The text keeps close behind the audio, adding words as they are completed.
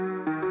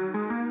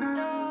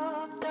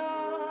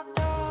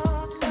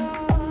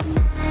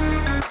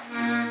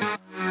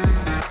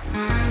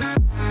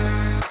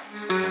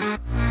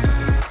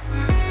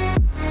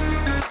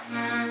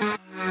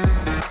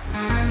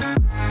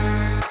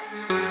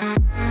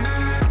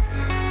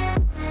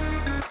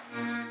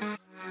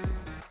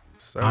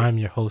sir. I'm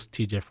your host,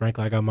 TJ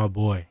Franklin. I got my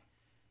boy,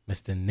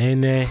 Mr.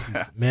 Nene,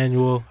 Mr.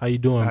 Manuel. How you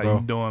doing, bro? How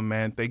you doing,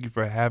 man? Thank you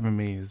for having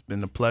me. It's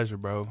been a pleasure,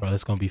 bro. Bro,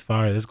 this going to be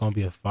fire. This going to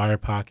be a fire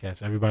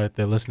podcast. Everybody out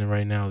there listening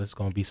right now, this is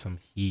going to be some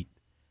heat.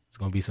 It's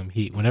going to be some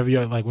heat. Whenever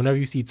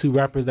you see two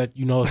rappers that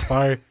you know is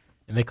fire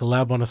and they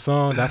collab on a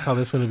song, that's how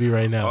this going to be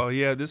right now. Oh,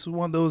 yeah. This is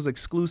one of those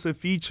exclusive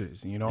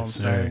features. You know what I'm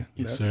saying?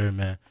 Yes, sir,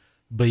 man.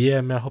 But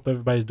yeah, man, I hope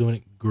everybody's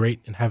doing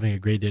great and having a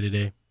great day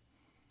today.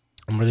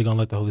 I'm really going to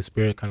let the Holy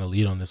Spirit kind of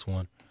lead on this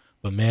one.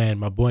 But, man,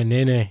 my boy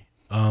Nene,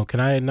 can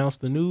I announce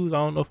the news? I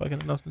don't know if I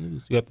can announce the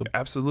news. You got the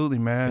Absolutely,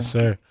 man. Yes,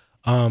 sir.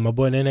 My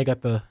boy Nene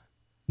got the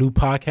new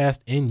podcast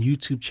and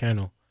YouTube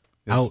channel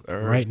out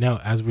right now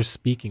as we're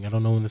speaking. I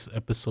don't know when this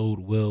episode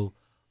will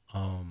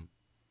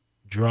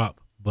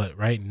drop, but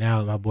right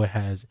now my boy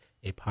has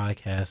a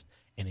podcast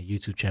and a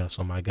YouTube channel.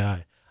 So, my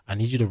guy, I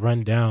need you to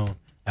run down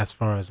as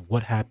far as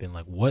what happened,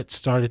 like what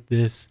started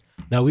this.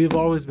 Now, we've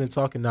always been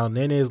talking. Now,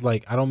 Nene is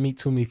like, I don't meet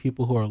too many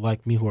people who are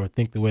like me, who are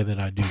think the way that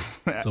I do.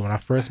 So when I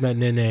first met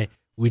Nene,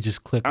 we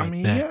just clicked that.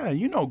 Yeah,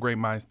 you know great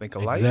minds think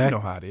alike. Exactly. You know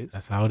how it is.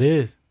 That's how it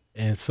is.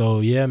 And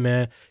so, yeah,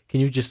 man, can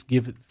you just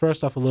give,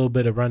 first off, a little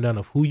bit of rundown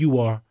of who you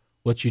are,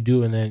 what you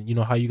do, and then, you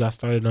know, how you got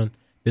started on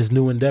this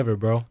new endeavor,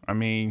 bro? I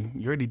mean,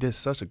 you already did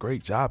such a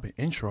great job at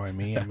introing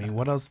me. I mean,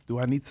 what else do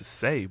I need to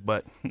say?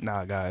 But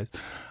nah, guys,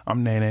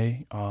 I'm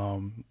Nene.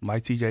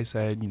 Like TJ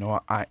said, you know,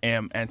 I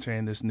am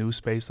entering this new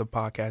space of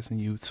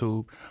podcasting,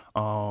 YouTube.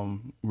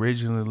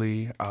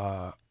 Originally,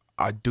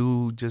 I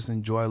do just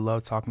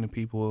love talking to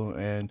people,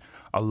 and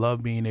I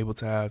love being able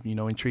to have, you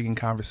know, intriguing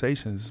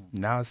conversations.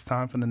 Now it's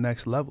time for the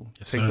next level.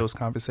 Yes, Take sir. those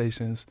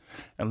conversations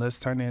and let's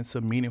turn it into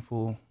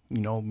meaningful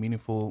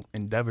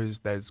endeavors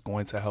that's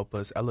going to help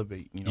us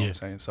elevate, you know what I'm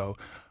saying? So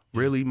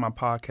really my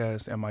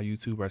podcast and my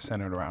YouTube are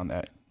centered around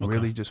that. Okay.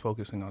 Really just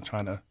focusing on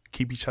trying to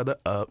keep each other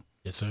up.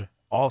 Yes, sir.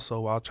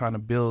 Also while trying to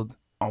build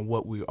on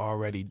what we're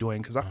already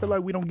doing, because I feel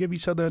like we don't give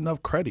each other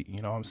enough credit,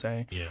 you know what I'm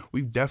saying? Yeah.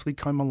 We've definitely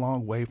come a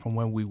long way from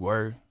when we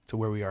were to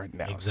where we are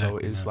now.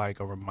 Exactly, so it's man. like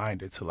a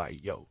reminder to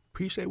like, yo,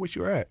 appreciate what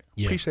you're at.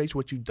 Yeah. Appreciate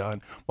what you've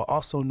done, but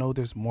also know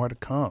there's more to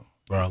come.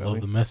 Bro, I You feel love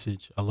me? the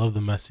message. I love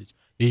the message.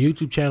 Your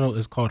YouTube channel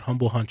is called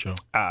Humble Huncho,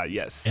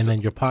 Yes. and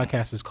then your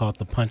podcast is called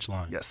The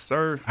Punchline. Yes,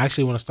 sir. I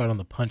actually want to start on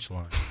the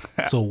punchline.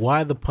 So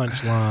why the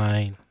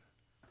punchline,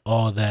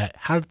 all that?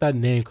 How did that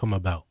name come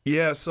about?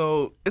 Yeah,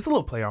 so it's a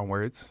little play on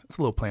words.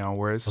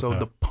 So Okay.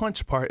 the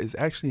punch part is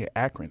actually an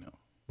acronym. You know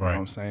what Right.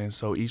 I'm saying?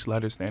 So each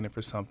letter standing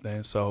for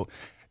something. So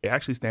it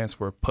actually stands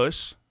for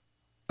push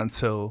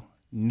until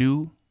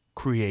new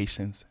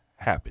creations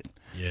happen.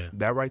 Yeah.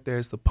 That right there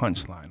is the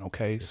punchline,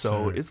 okay? Yes,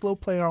 so sir. it's a little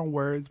play on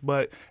words,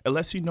 but it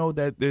lets you know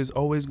that there's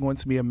always going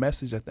to be a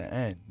message at the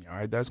end, all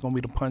right? That's going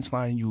to be the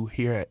punchline you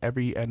hear at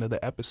every end of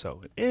the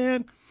episode.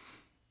 And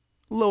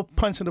a little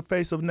punch in the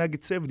face of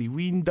negativity.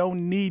 We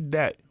don't need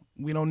that.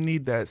 We don't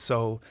need that.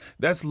 So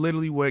that's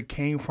literally where it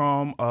came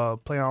from,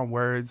 play on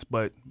words,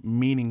 but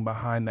meaning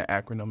behind the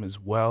acronym as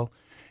well.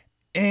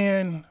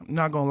 And I'm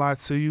not going to lie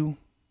to you,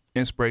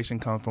 inspiration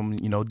comes from,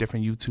 you know,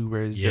 different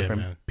YouTubers, Yeah,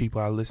 different man.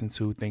 people I listen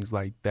to, things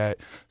like that.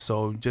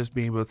 So just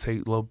being able to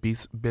take little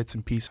bits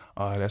and pieces,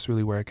 that's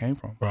really where it came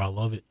from. Bro, I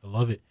love it. I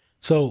love it.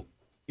 So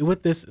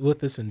with this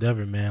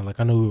endeavor, man, like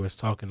I know we were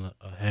talking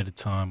ahead of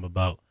time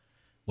about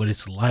what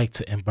it's like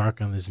to embark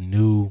on this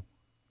new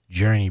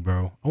journey,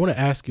 bro. I want to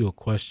ask you a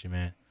question,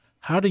 man.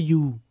 How do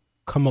you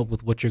come up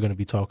with what you're going to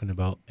be talking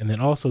about? And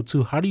then also,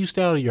 too, how do you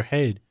stay out of your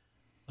head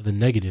of the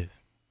negative?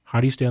 How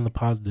do you stay on the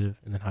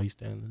positive, and then how you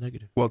stay on the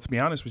negative? Well, to be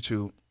honest with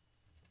you,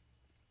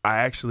 I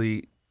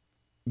actually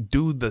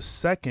do the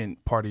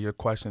second part of your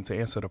question to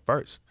answer the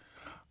first.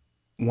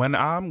 When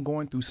I'm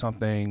going through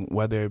something,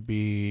 whether it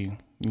be,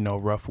 you know,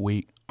 rough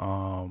week,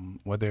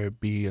 whether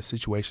it be a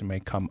situation may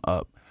come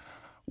up,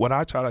 what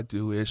I try to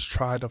do is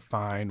try to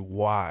find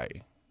why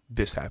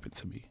this happened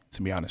to me,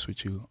 to be honest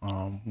with you.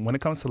 When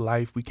it comes to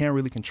life, we can't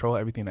really control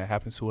everything that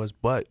happens to us,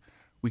 but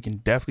we can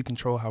definitely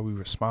control how we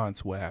respond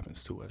to what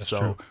happens to us. That's so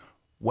true.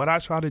 what I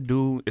try to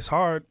do, it's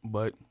hard,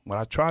 but what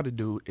I try to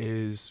do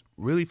is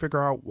really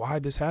figure out why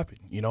this happened,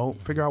 you know,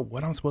 figure out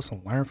what I'm supposed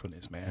to learn from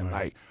this, man. Right.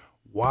 Like,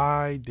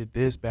 why did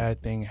this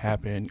bad thing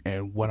happen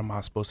and what am I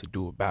supposed to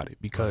do about it?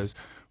 Because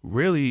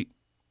really,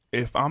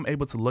 if I'm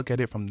able to look at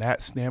it from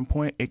that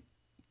standpoint, it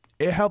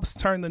helps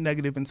turn the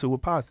negative into a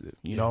positive,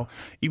 you know,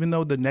 even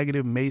though the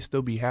negative may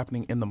still be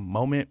happening in the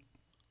moment.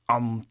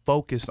 I'm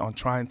focused on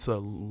trying to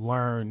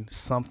learn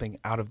something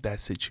out of that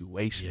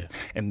situation. Yeah.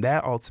 And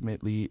that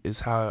ultimately is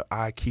how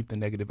I keep the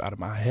negative out of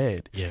my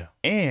head. Yeah.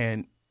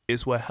 And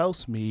it's what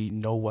helps me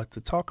know what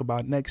to talk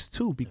about next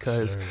too,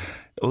 because sir.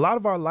 a lot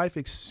of our life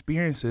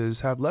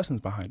experiences have lessons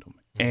behind them.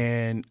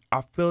 And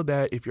I feel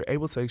that if you're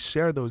able to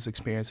share those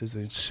experiences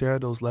and share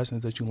those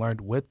lessons that you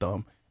learned with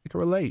them, it can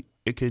relate.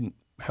 It can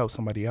help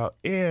somebody out.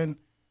 And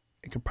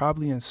it can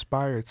probably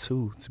inspire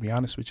too, to be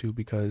honest with you,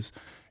 because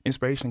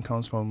inspiration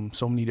comes from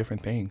so many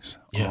different things.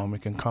 Yeah.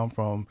 It can come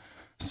from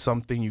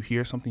something you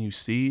hear, something you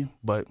see,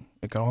 but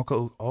it can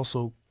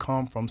also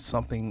come from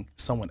something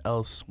someone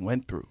else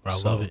went through. Bro,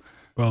 I love it.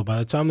 Bro, by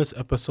the time this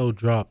episode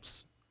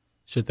drops,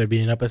 Should there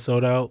be an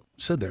episode out?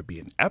 Should there be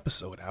an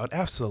episode out?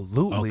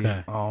 Absolutely.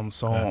 Okay.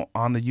 So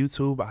on the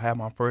YouTube, I have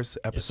my first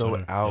episode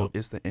sir. out. Yep.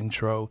 It's the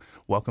intro.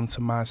 Welcome to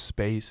my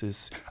space.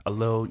 It's a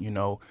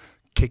little,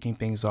 kicking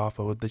things off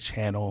of the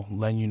channel,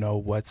 letting you know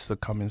what's to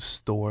come in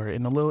store,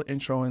 and a little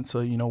intro into,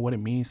 what it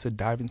means to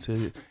dive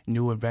into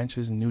new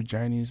adventures and new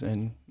journeys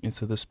and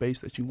into the space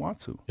that you want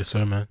to. Yes,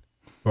 sir, man.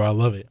 Bro, I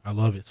love it. I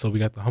love it. So we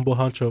got the Humble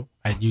Huncho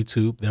at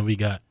YouTube. Then we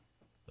got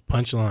the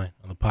Punchline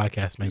on the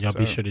podcast, man. Yes, Y'all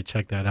be sir. sure to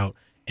check that out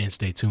and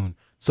stay tuned.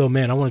 So,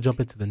 man, I want to jump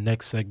into the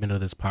next segment of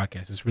this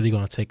podcast. It's really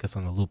going to take us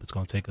on a loop. It's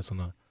going to take us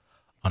on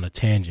a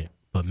tangent.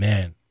 But,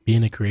 man,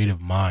 being a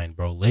creative mind,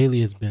 bro,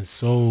 lately it's been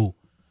so...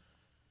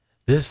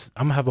 I'm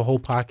gonna have a whole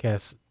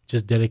podcast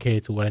just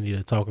dedicated to what I need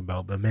to talk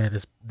about. But man,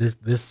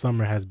 this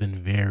summer has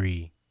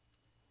been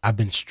I've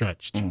been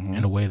stretched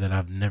in a way that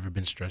I've never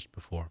been stretched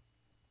before,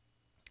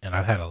 and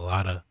I've had a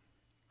lot of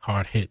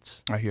hard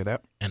hits. I hear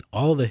that. And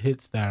all the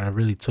hits that I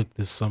really took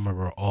this summer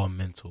were all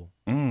mental,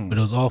 but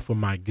it was all for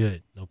my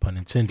good, no pun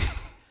intended.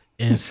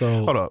 And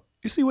so, Hold up,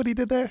 you see what he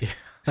did there?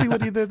 See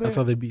what he did there? that's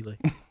how they be like.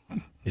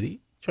 Did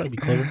he try to be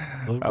clever?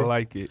 I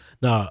like it.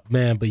 Nah,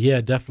 man, but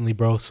yeah, definitely,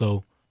 bro.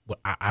 So. But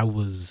I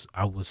was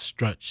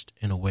stretched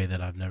in a way that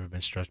I've never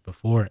been stretched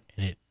before,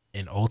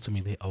 and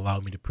ultimately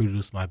allowed me to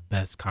produce my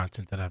best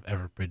content that I've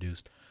ever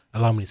produced.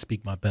 Allowed me to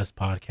speak my best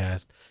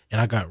podcast, and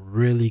I got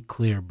really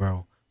clear,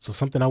 bro. So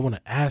something I want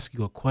to ask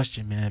you a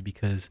question, man,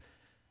 because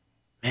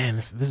man,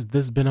 this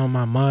has been on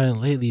my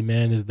mind lately,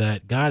 man. Is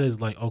that God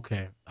is like,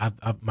 okay,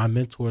 my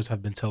mentors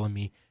have been telling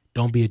me,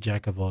 don't be a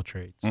jack of all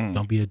trades,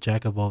 don't be a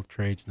jack of all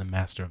trades and the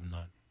master of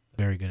none.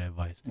 Very good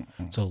advice.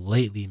 So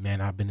lately,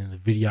 man, I've been in the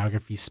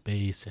videography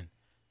space and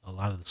a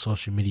lot of the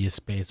social media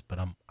space, but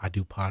I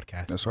do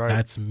podcasts. That's right.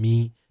 That's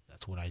me.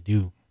 That's what I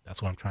do.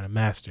 That's what I'm trying to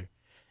master.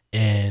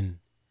 And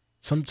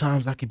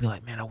sometimes I could be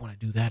like, man, I want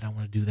to do that. I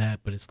want to do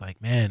that. But it's like,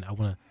 man, I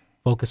want to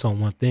focus on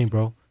one thing,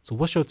 bro. So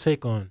what's your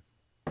take on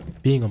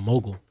being a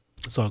mogul?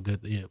 It's all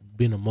good. Yeah,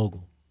 being a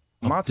mogul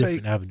of My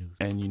different take, avenues.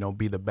 and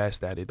be the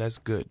best at it. That's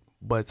good.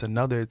 But it's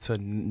another to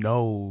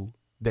know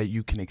that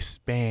you can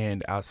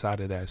expand outside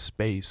of that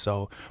space.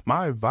 So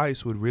my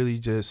advice would really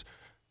just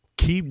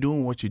keep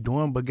doing what you're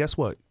doing, but guess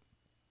what?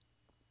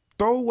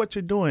 Throw what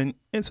you're doing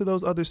into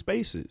those other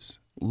spaces.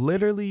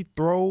 Literally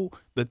throw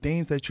the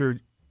things that you're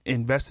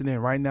invested in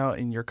right now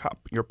in your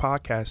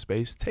podcast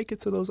space, take it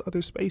to those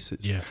other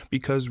spaces. Yeah.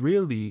 Because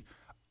really,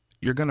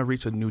 you're going to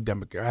reach a new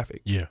demographic.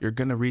 Yeah. You're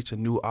going to reach a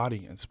new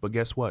audience. But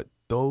guess what?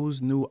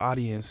 Those new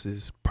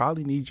audiences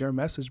probably need your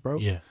message, bro.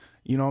 Yeah.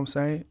 You know what I'm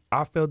saying?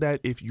 I feel that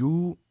if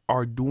you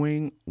are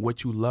doing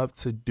what you love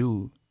to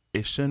do,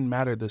 it shouldn't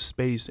matter the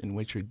space in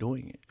which you're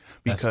doing it,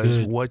 because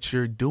what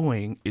you're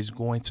doing is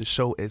going to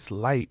show its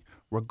light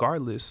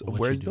regardless of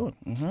where it's doing.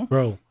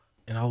 Bro,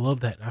 and I love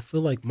that. I feel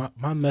like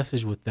my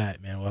message with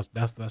that, man, was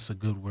that's a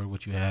good word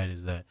what you had,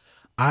 is that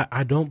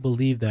I don't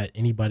believe that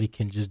anybody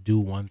can just do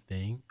one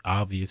thing,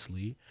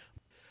 obviously.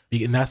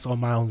 And that's all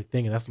my only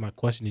thing, and that's my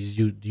question is,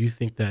 do you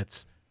think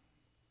that's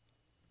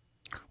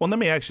well, let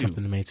me ask you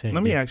something to maintain?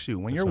 Let me ask you,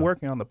 when you're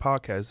working on the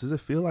podcast, does it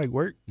feel like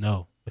work?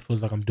 No, it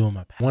feels like I'm doing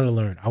my I want to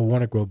learn. I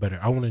want to grow better.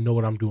 I want to know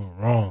what I'm doing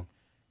wrong,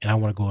 and I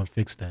want to go and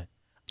fix that.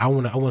 I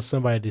want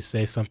somebody to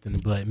say something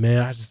and be like,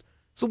 man,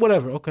 so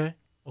whatever. Okay.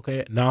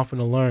 Now I'm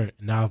finna learn.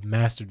 Now I've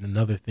mastered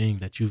another thing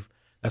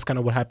that's kind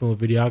of what happened with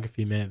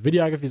videography, man.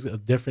 Videography is a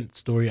different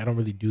story. I don't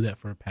really do that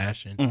for a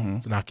passion.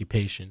 It's an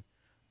occupation,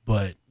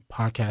 but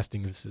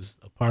podcasting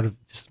is a part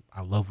of just, I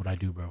love what I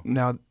do, bro.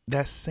 Now,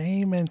 that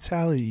same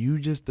mentality you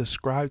just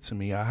described to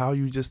me, how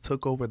you just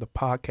took over the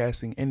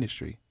podcasting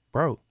industry,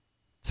 bro,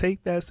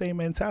 take that same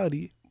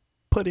mentality,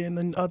 put it in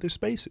the other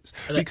spaces.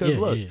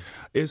 Because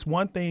it's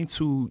one thing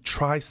to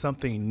try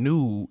something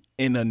new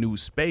in a new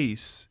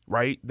space,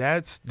 right?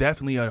 That's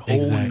definitely a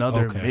whole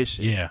nother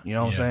mission. Yeah. You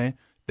know what I'm saying?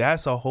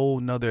 That's a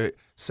whole nother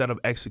set of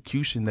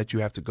execution that you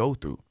have to go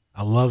through.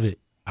 I love it.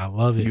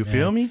 You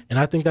feel me? And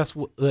I think that's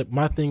what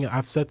my thing.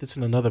 I've said this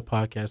in another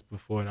podcast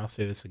before, and I'll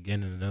say this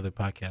again in another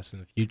podcast in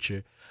the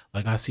future.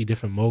 Like, I see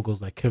different moguls,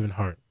 like Kevin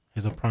Hart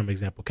is a prime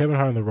example. Kevin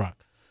Hart and The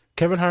Rock.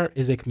 Kevin Hart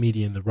is a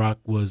comedian. The Rock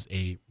was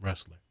a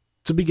wrestler.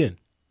 To begin,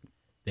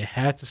 they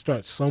had to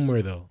start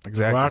somewhere, though.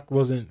 Exactly. The Rock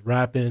wasn't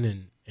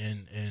rapping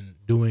and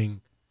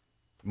doing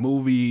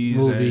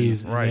movies, and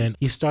then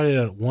he started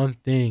at one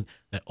thing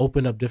that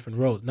opened up different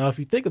roads. Now, if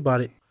you think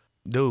about it,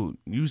 dude,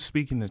 you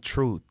speaking the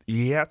truth.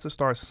 You have to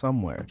start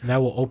somewhere. And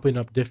that will open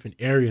up different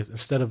areas.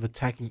 Instead of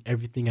attacking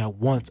everything at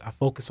once, I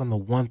focus on the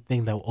one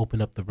thing that will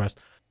open up the rest.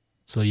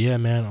 So yeah,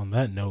 man, on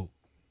that note,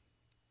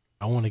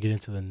 I want to get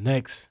into the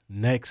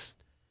next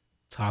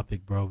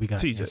topic, bro. We got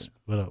TJ.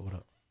 What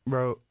up?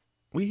 Bro,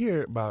 we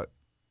hear about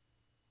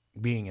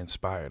being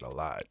inspired a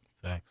lot.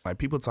 Facts. Like,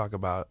 people talk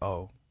about,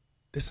 oh,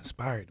 this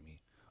inspired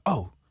me.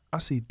 Oh, I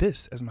see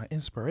this as my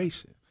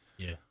inspiration.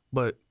 Yeah.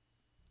 But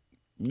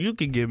you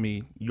can give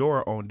me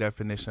your own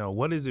definition of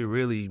what does it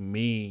really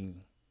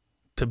mean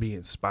to be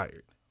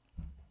inspired?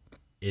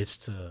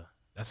 That's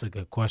a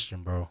good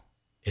question, bro.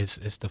 It's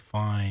to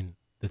find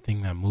the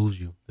thing that moves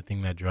you, the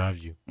thing that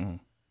drives you.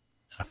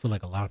 I feel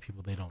like a lot of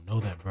people, they don't know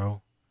that,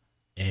 bro.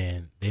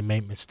 And they may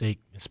mistake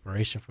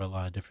inspiration for a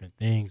lot of different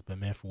things. But,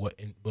 man, for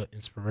what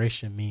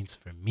inspiration means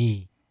for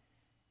me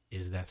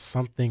is that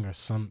something or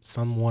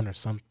someone or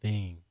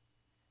something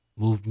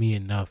moved me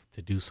enough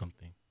to do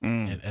something.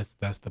 And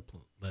that's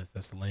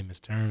the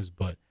lamest terms.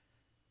 But,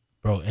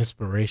 bro,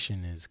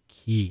 inspiration is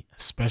key,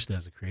 especially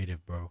as a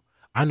creative, bro.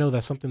 I know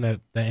that's something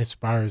that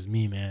inspires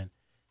me, man.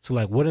 So,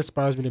 like, what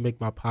inspires me to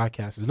make my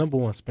podcast is, number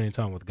one, spending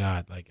time with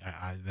God. Like,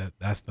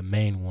 that's the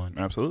main one.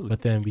 Absolutely.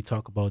 But then we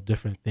talk about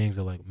different things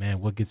of, like, man,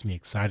 what gets me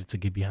excited to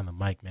get behind the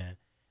mic, man?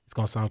 It's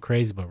going to sound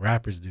crazy, but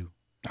rappers do.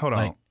 Hold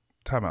on.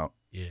 Time out.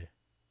 Yeah.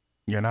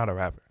 You're not a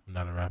rapper. I'm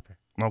not a rapper.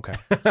 Okay.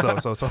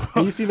 So.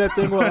 You seen that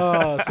thing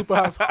with Super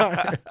Hot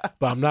Fire?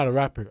 But I'm not a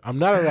rapper.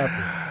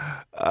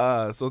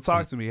 So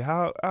talk to me.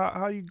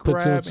 How you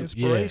grab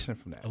inspiration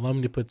from that? Allow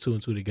me to put 2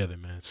 and 2 together,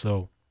 man.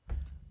 So,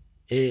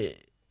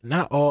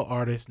 not all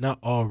artists, not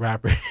all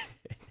rappers.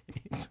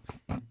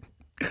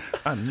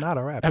 I'm not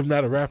a rapper.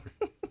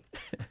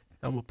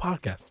 I'm a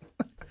podcaster.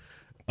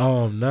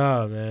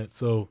 Nah, man.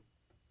 So,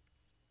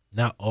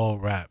 not all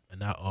rap and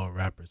not all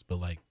rappers,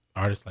 but like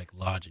artists like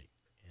Logic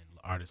and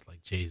artists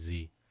like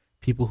Jay-Z,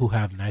 people who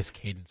have nice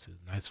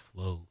cadences, nice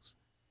flows,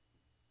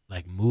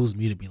 like moves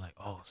me to be like,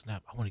 oh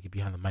snap, I want to get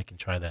behind the mic and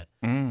try that.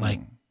 Like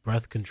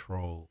breath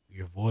control,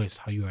 your voice,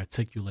 how you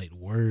articulate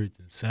words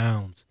and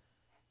sounds,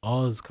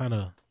 all is kind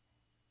of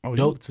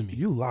dope to me.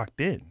 You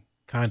locked in.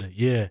 Kind of,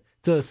 yeah,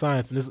 to a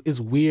science. And it's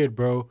weird,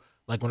 bro.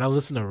 Like when I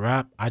listen to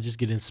rap, I just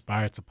get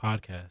inspired to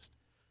podcast.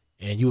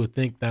 And you would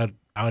think that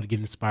I would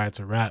get inspired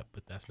to rap,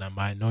 but that's not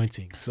my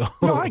anointing. So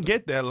no, I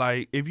get that.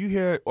 Like if you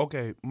hear,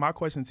 okay, my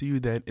question to you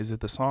then, is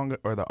it the song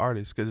or the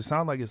artist? Because it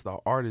sounds like it's the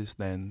artist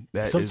then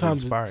that is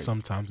inspired.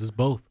 Sometimes it's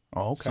both.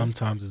 Oh, okay.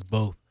 Sometimes it's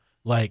both.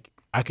 Like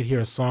I could hear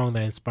a song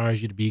that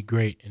inspires you to be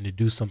great and to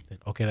do something.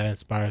 Okay, that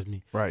inspires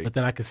me. Right. But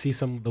then I could see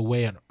some of the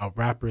way a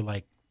rapper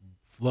like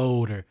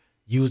flowed or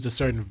used a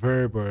certain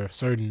verb or a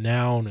certain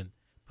noun and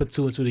put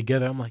 2 and 2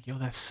 together. I'm like, yo,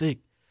 that's sick.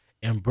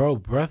 And bro,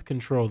 breath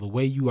control, the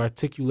way you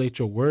articulate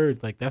your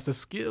words, like that's a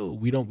skill.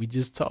 We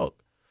just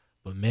talk.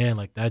 But man,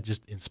 like that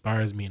just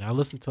inspires me. And I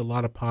listen to a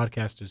lot of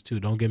podcasters too.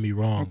 Don't get me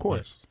wrong. Of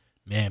course.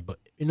 But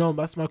you know,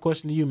 that's my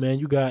question to you, man.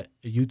 You got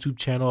a YouTube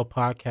channel, a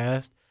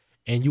podcast,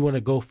 and you want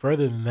to go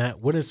further than that.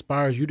 What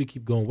inspires you to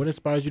keep going? What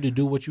inspires you to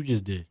do what you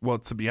just did? Well,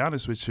 to be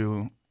honest with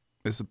you,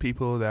 it's the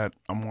people that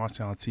I'm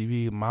watching on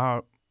TV.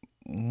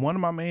 One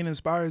of my main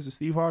inspirers is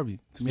Steve Harvey,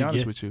 to be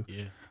honest with you.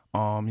 Yeah.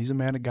 He's a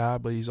man of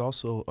God, but he's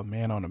also a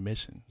man on a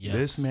mission. Yes.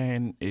 This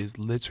man is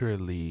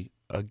literally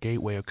a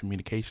gateway of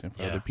communication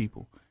for other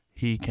people.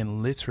 He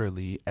can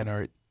literally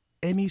enter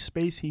any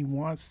space he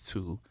wants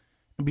to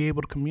and be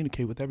able to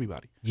communicate with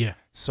everybody. Yeah.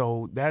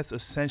 So that's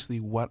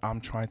essentially what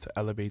I'm trying to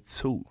elevate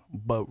to.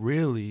 But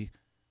really,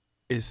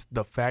 it's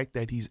the fact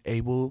that he's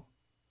able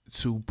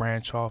to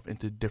branch off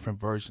into different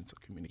versions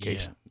of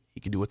communication. Yeah. He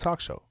can do a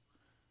talk show.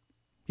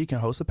 He can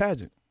host a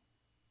pageant.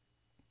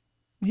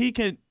 He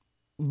can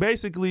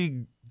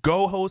basically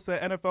go host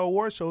an NFL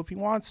award show if he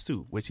wants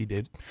to, which he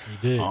did.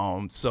 He did.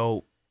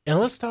 And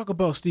let's talk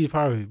about Steve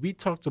Harvey. We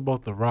talked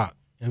about The Rock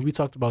and we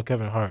talked about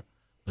Kevin Hart,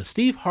 but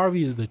Steve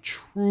Harvey is the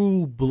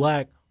true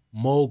black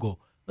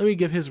mogul. Let me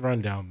give his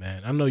rundown,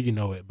 man. I know you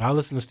know it, but I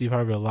listen to Steve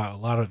Harvey a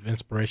lot of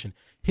inspiration.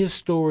 His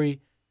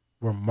story,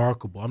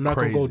 remarkable. I'm not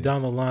going to go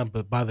down the line,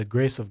 but by the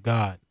grace of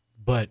God.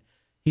 But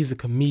he's a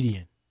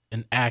comedian,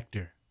 an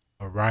actor,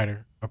 a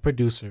writer, a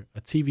producer, a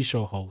TV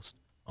show host,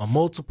 on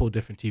multiple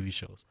different TV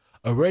shows,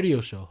 a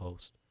radio show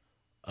host,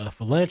 a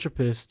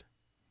philanthropist,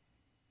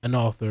 an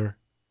author,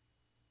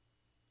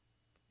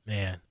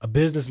 man, a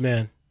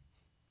businessman,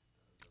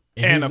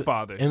 and a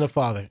father, and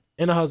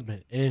a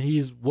husband. And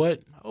he's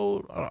what?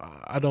 Oh,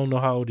 I don't know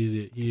how old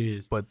he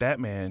is. But that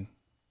man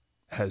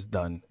has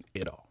done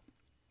it all.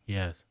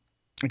 Yes.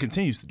 And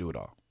continues to do it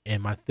all.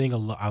 And my thing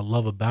I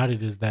love about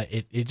it is that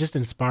it just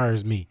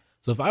inspires me.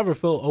 So if I ever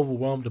feel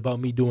overwhelmed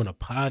about me doing a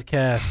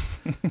podcast,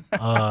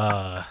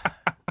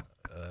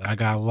 I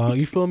got along.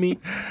 You feel me?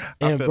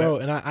 And bro,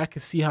 and I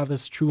can see how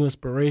that's true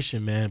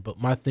inspiration, man.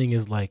 But my thing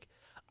is like,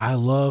 I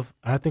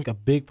think a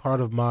big part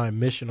of my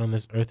mission on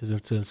this earth is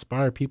to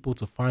inspire people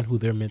to find who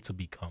they're meant to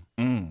become.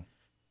 I'm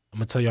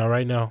gonna tell y'all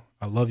right now,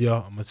 I love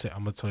y'all. I'm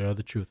gonna tell y'all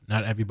the truth.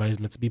 Not everybody's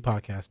meant to be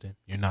podcasting.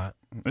 You're not.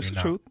 It's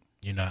the truth.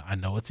 You're not. I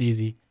know it's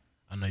easy.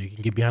 I know you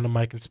can get behind the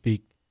mic and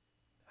speak.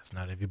 That's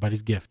not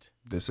everybody's gift.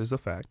 This is a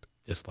fact.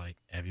 Just like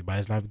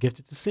everybody's not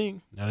gifted to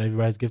sing. Not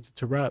everybody's gifted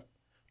to rap.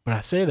 But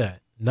I say that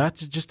not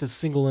just to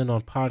single in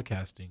on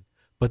podcasting,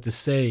 but to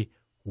say,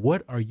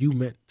 what are you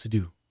meant to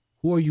do?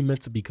 Who are you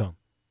meant to become?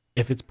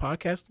 If it's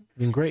podcasting,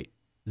 then great.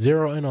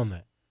 Zero in on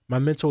that. My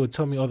mentor would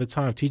tell me all the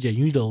time, TJ,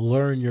 you need to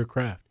learn your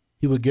craft.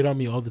 He would get on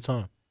me all the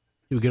time.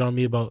 He would get on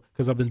me about,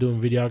 because I've been doing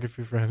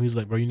videography for him. He's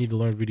like, bro, you need to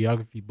learn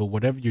videography. But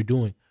whatever you're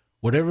doing,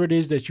 whatever it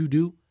is that you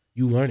do,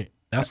 you learn it.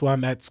 That's why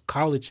I'm at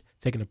college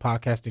taking a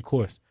podcasting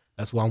course.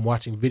 That's why I'm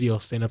watching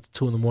videos, staying up to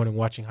 2 a.m.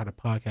 watching how to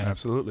podcast.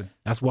 Absolutely.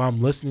 That's why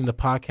I'm listening to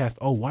podcasts.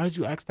 Oh, why did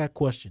you ask that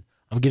question?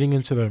 I'm getting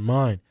into their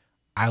mind.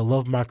 I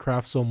love my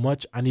craft so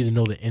much. I need to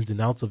know the ins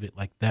and outs of it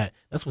like that.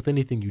 That's with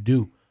anything you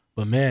do.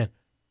 But man,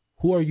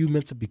 who are you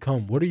meant to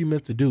become? What are you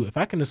meant to do? If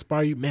I can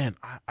inspire you, man,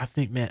 I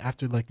think, man,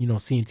 after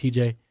seeing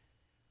TJ,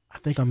 I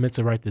think I'm meant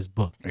to write this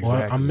book.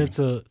 Exactly. Or I'm meant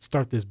to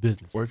start this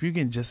business. Or if you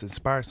can just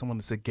inspire someone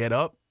to get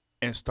up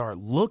and start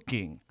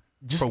looking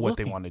for what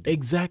they want to do.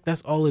 Exact.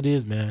 That's all it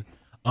is, man.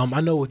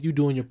 I know with you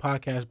doing your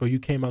podcast, bro, you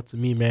came out to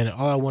me, man, and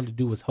all I wanted to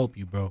do was help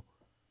you, bro.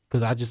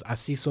 Because I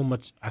see so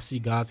much. I see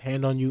God's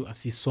hand on you. I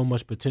see so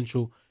much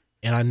potential,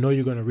 and I know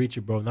you're gonna reach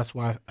it, bro. And that's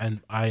why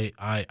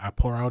I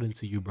pour out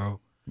into you, bro.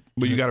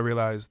 But you got to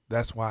realize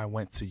that's why I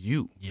went to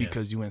you, Yeah.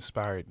 because you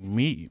inspired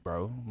me,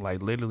 bro.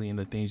 Like literally, in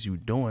the things you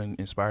doing,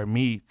 inspired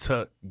me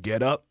to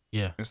get up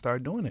Yeah, and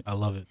start doing it. I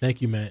love it.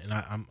 Thank you, man. And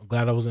I'm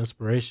glad I was an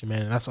inspiration,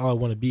 man. And that's all I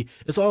want to be.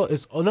 It's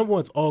number one.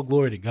 It's all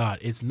glory to God.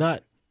 It's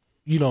not,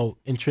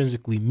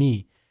 intrinsically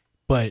me,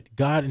 but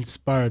God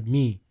inspired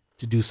me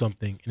to do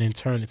something, and in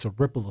turn, it's a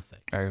ripple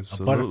effect,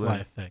 Absolutely. a butterfly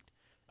effect.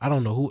 I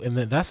don't know who, and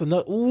then that's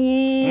another.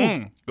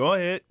 Ooh, Go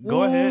ahead.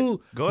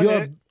 Ooh, Go you're-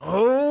 ahead.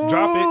 oh.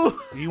 Drop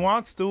it. He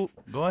wants to.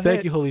 Go ahead.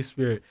 Thank you, Holy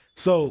Spirit.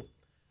 So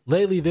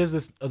lately, there's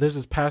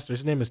this pastor.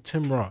 His name is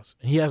Tim Ross,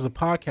 and he has a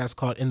podcast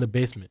called In the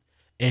Basement,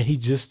 and he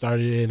just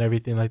started it and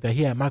everything like that.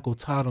 He had Michael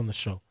Todd on the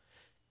show,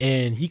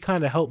 and he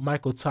kind of helped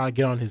Michael Todd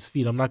get on his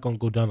feet. I'm not gonna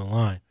go down the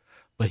line,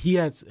 but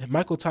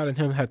Michael Todd and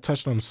him had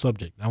touched on the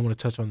subject. I want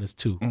to touch on this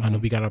too. I know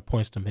we got our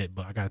points to hit,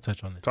 but I gotta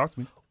touch on this. Talk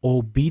to me.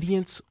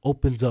 Obedience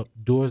opens up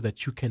doors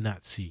that you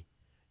cannot see.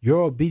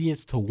 Your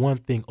obedience to one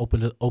thing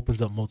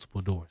opens up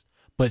multiple doors,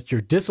 but your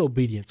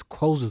disobedience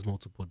closes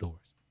multiple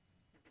doors.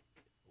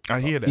 I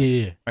hear that.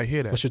 Yeah. I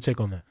hear that. What's your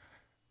take on that?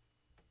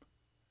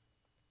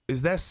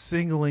 Is that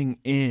singling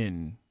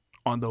in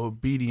on the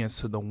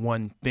obedience to the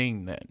one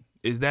thing then?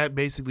 Is that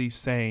basically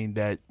saying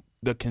that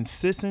the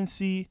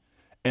consistency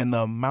and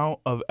the amount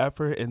of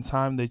effort and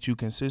time that you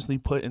consistently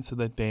put into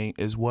the thing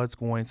is what's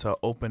going to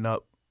open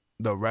up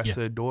the rest of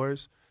the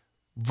doors,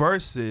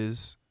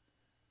 versus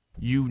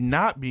you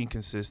not being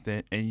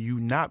consistent and you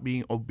not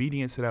being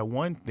obedient to that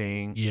one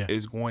thing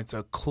is going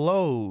to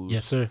close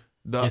Yes, sir.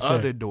 the Yes, sir.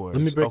 other doors?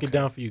 Let me break it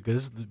down for you,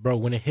 because bro,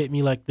 when it hit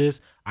me like this,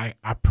 I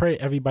pray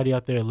everybody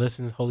out there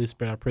listens. Holy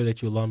Spirit, I pray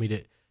that you allow me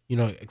to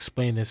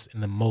explain this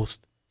in the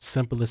most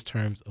simplest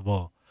terms of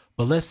all.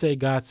 But let's say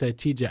God said,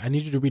 TJ, I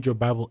need you to read your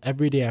Bible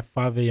every day at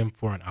 5 a.m.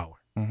 for an hour.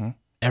 Mm-hmm.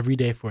 Every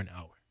day for an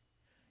hour.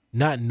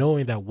 Not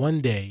knowing that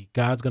one day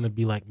God's going to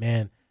be like,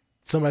 man,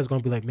 somebody's going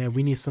to be like, man,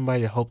 we need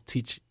somebody to help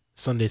teach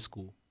Sunday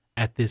school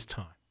at this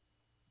time.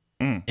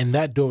 And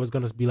that door is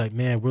going to be like,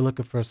 man, we're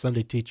looking for a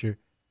Sunday teacher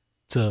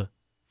to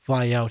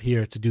fly out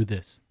here to do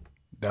this.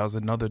 That was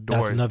another door.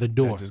 That's another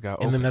door. That just got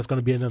and then opened. that's going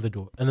to be another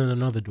door. And then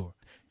another door.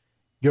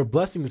 Your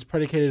blessing is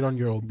predicated on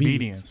your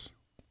obedience.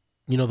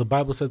 The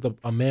Bible says that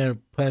a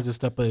man plans his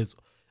step, but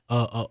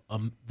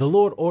the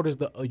Lord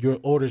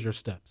orders your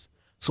steps.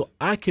 So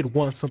I could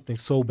want something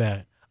so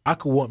bad. I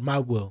could want my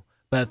will.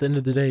 But at the end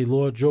of the day,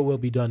 Lord, your will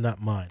be done,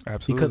 not mine.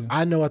 Absolutely. Because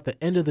I know at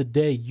the end of the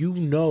day, you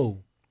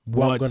know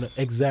where I'm gonna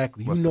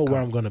exactly. You know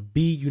where I'm gonna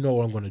be. You know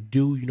what I'm gonna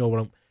do. You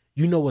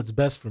know what's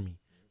best for me.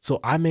 So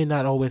I may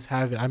not always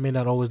have it. I may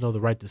not always know the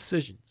right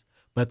decisions.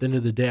 But at the end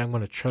of the day, I'm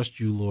gonna trust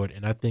you, Lord.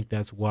 And I think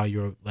that's why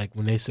you're like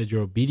when they said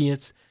your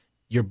obedience,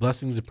 your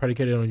blessings are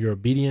predicated on your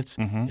obedience.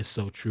 It's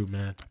so true,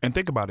 man. And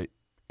think about it.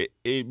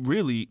 It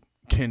really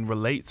can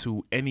relate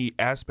to any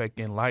aspect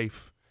in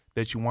life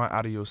that you want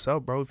out of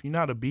yourself, bro. If you're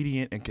not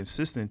obedient and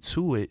consistent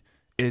to it,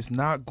 it's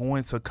not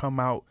going to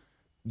come out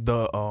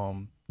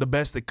the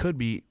best it could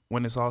be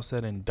when it's all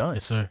said and done.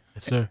 Yes, sir.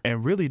 Yes, sir.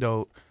 And really,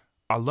 though,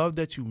 I love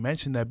that you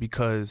mentioned that,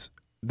 because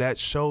that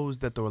shows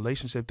that the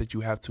relationship that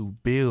you have to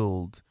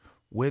build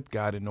with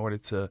God in order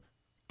to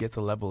get to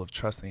the level of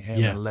trusting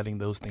Him and letting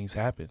those things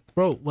happen.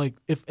 Bro, like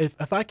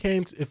if I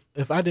came,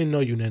 if I didn't know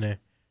you, Nene,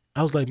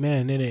 I was like,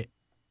 man, Nene,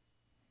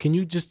 can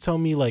you just tell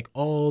me like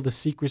all the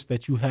secrets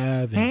that you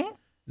have and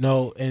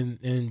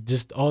and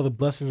just all the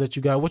blessings that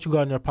you got? What you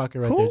got in your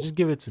pocket right there? Just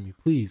give it to me,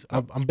 please.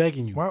 I'm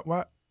begging you.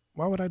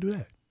 Why would I do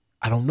that?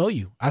 I don't know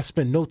you. I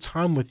spent no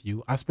time with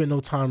you. I spent no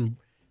time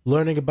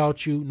learning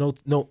about you.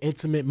 No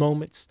intimate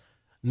moments.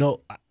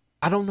 No,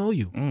 I don't know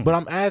you. But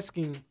I'm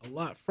asking a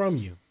lot from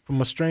you,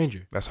 from a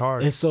stranger. That's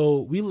hard. And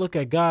so we look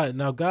at God.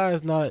 Now, God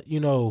is not,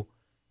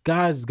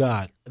 God's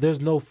God. There's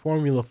no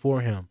formula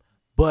for Him.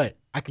 But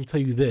I can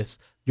tell you this,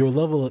 your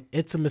level of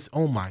intimacy,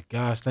 oh my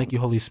gosh, thank you,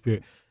 Holy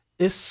Spirit.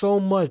 It's so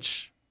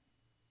much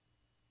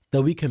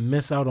that we can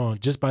miss out on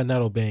just by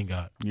not obeying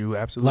God. You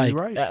absolutely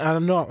right. I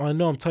know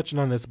I'm touching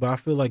on this, but I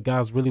feel like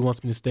God really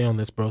wants me to stay on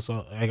this, bro.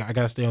 So I got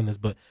to stay on this.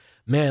 But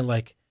man,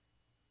 like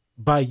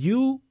by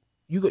you,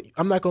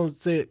 I'm not going to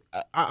say it.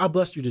 I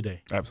blessed you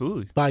today.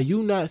 Absolutely. By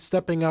you not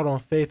stepping out on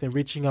faith and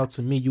reaching out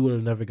to me, you would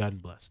have never gotten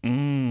blessed.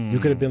 You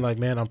could have been like,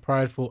 man, I'm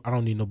prideful. I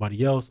don't need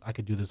nobody else. I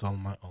could do this on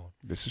my own.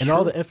 This is and true.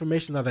 all the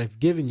information that I've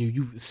given you,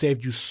 you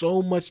saved you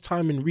so much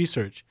time and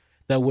research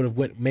that would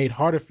have made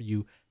harder for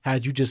you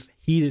had you just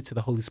heeded to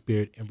the Holy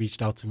Spirit and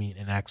reached out to me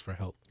and asked for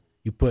help.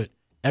 You put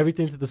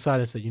everything to the side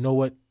and said, you know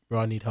what, bro,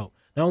 I need help.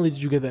 Not only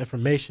did you get the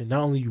information,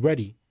 not only are you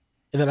ready,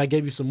 and then I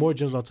gave you some more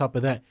gems on top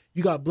of that.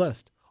 You got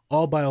blessed,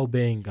 all by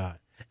obeying God.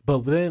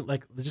 But then,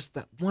 like, just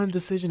that one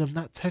decision of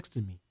not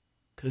texting me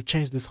could have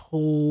changed this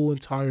whole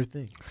entire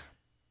thing.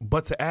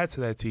 But to add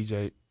to that,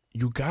 TJ,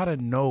 you gotta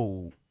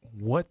know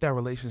what that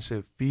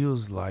relationship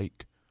feels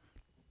like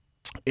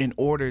in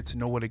order to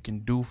know what it can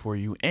do for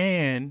you,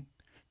 and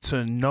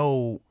to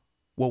know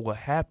what will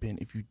happen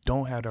if you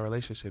don't have that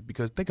relationship.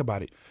 Because think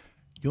about it,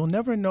 you'll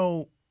never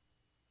know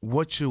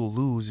what you'll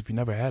lose if you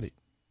never had it.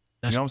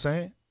 You know what I'm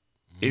saying?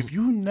 Mm-hmm. If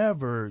you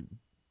never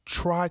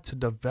try to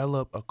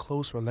develop a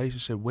close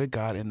relationship with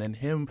God, and then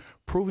him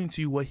proving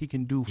to you what he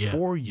can do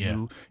for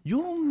you,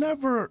 you'll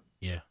never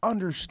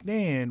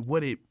understand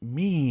what it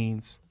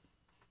means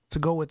to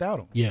go without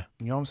him. Yeah.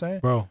 You know what I'm saying?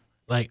 Bro,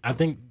 like, I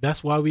think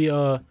that's why we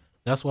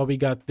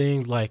got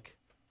things like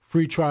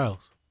free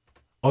trials.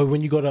 Or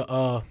when you go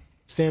to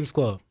Sam's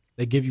Club,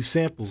 they give you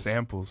samples.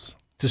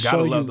 To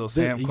show you those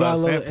Sam Club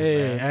samples,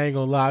 hey, I ain't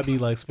gonna lie, I be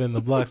like spinning the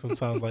block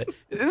sometimes. Like,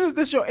 is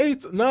this your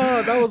eighth? No,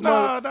 that was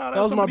my that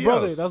was my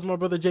brother. Else. That was my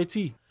brother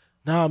JT.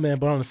 Nah, man.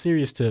 But on a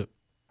serious tip,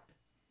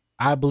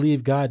 I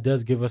believe God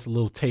does give us a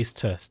little taste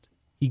test.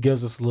 He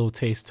gives us a little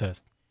taste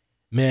test.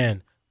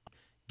 Man,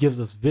 gives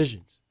us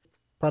visions.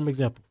 Prime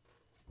example.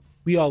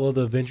 We all love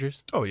the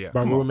Avengers. Oh yeah.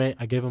 My roommate,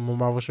 I gave him a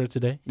Marvel shirt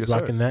today. He's yes,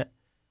 rocking that.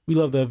 We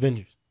love the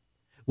Avengers.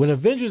 When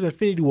Avengers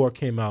Infinity War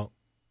came out,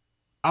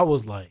 I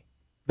was like,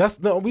 let's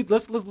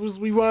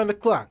rewind the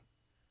clock.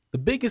 The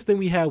biggest thing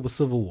we had was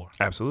Civil War.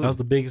 Absolutely. That was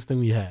the biggest thing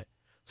we had.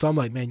 So I'm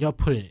like, man, y'all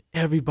putting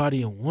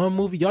everybody in one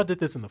movie. Y'all did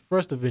this in the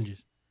first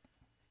Avengers.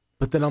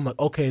 But then I'm like,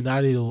 okay,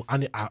 now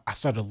I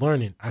started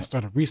learning. I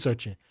started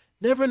researching.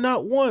 Never,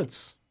 not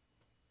once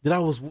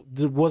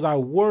was I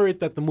worried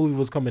that the movie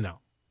was coming out.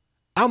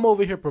 I'm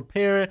over here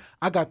preparing.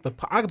 I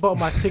bought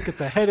my tickets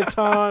ahead of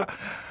time.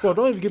 Bro,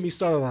 don't even get me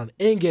started on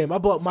Endgame. I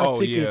bought my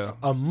tickets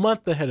a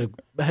month ahead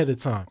of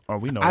time. Oh,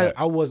 we know that.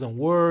 I wasn't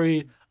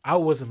worried. I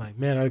wasn't like,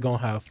 man, are they gonna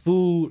have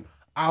food?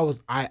 I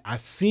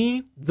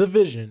seen the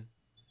vision.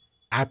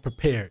 I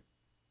prepared.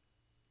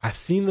 I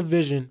seen the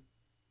vision,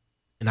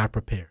 and I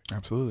prepared.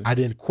 Absolutely. I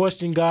didn't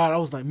question God. I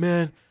was like,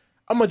 man,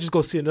 I'm gonna just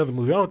go see another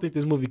movie. I don't think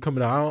this movie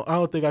coming out. I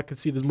don't think I can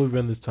see this movie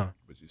around this time.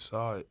 But you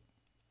saw it.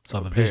 Saw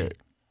the vision.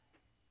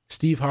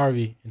 Steve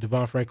Harvey and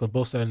Devon Franklin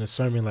both said in the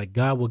sermon, like,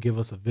 God will give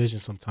us a vision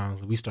sometimes,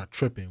 and we start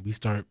tripping. We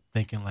start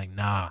thinking like,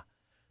 nah.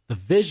 The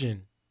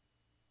vision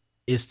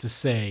is to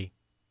say,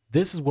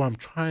 this is where I'm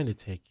trying to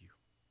take you.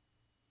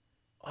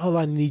 All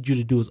I need you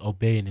to do is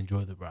obey and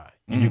enjoy the ride,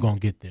 and you're going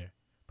to get there.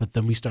 But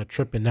then we start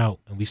tripping out,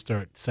 and we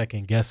start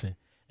second guessing.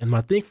 And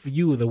my thing for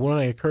you, the one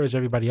I encourage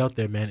everybody out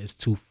there, man, is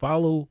to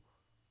follow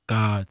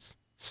God's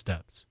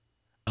steps.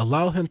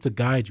 Allow him to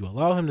guide you.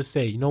 Allow him to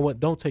say, you know what,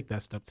 don't take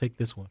that step, take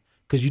this one.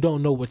 Because you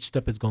don't know which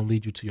step is going to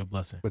lead you to your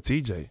blessing. But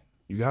TJ,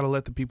 you got to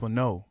let the people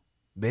know.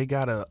 They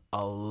got to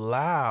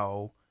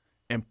allow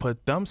and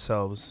put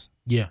themselves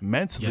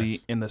mentally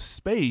in the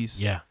space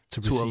to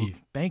receive.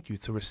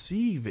 To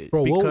receive it.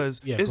 Bro,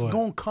 because it's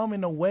going to come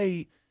in a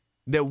way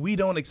that we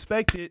don't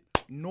expect it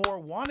nor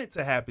want it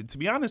to happen. To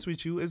be honest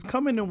with you, it's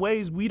coming in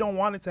ways we don't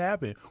want it to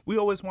happen. We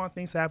always want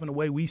things to happen the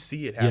way we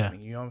see it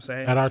happening. You know what I'm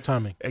saying? At our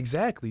timing.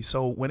 Exactly.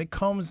 So when it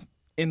comes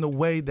in the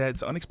way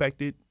that's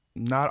unexpected,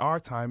 not our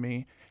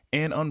timing,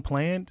 and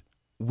unplanned,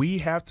 we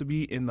have to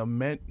be in the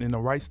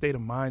right state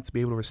of mind to be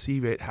able to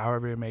receive it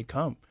however it may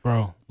come.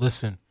 Bro,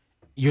 listen,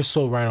 you're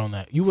so right on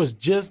that. You was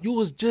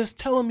just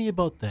telling me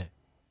about that.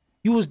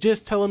 You was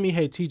just telling me,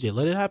 hey, TJ,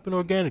 let it happen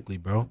organically,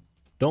 bro.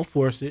 Don't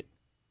force it,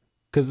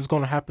 because it's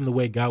going to happen the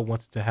way God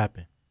wants it to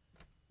happen.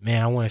 Man,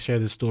 I want to share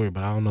this story,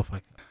 but I don't know if I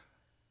can.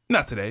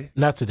 Not today.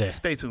 Not today.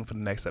 Stay tuned for the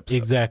next episode.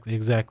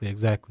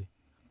 Exactly.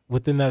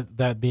 Within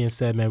that being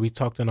said, man, we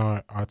talked on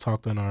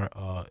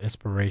our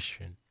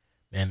inspiration.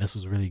 Man, this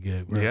was really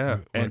good.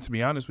 And to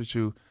be honest with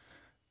you,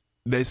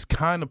 this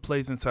kind of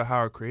plays into how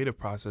our creative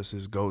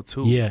processes go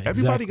too. Yeah,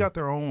 everybody got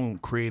their own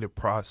creative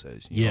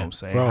process. You know what I'm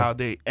saying? Bro. How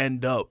they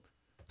end up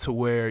to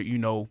where,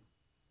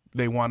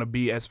 they want to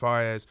be as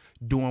far as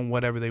doing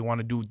whatever they want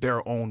to do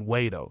their own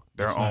way, though.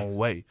 Their own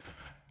way.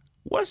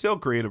 What's your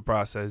creative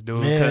process,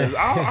 dude? Because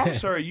I'm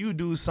sure you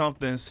do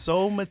something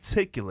so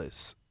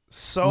meticulous.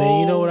 So, man,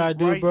 you know what I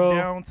do, right bro?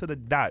 Down to the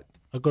dot.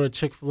 I go to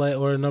Chick-fil-A,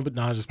 order a number.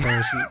 Nah, I'm just playing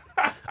with you.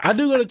 I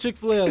do go to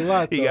Chick-fil-A a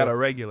lot, though. He got a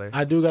regular.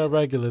 I do got a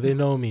regular. They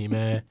know me,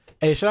 man.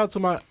 Hey, shout out to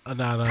my...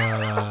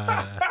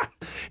 Nah.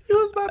 You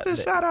was about to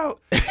shout out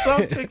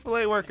some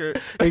Chick-fil-A worker.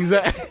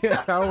 Exactly.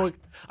 I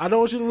don't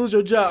want you to lose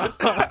your job.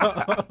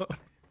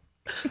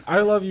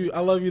 I love you. I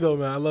love you, though,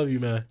 man. I love you,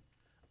 man.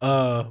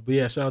 But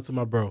yeah, shout out to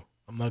my bro.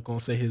 I'm not going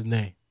to say his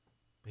name.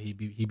 But he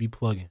be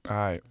plugging. All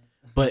right.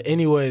 But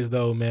anyways,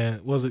 though,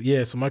 man,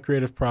 so my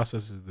creative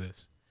process is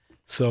this.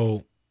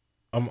 So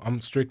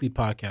I'm strictly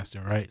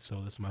podcasting, right?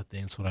 So that's my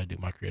thing. That's what I do,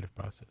 my creative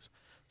process.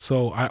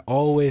 So I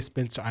always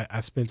spend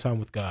time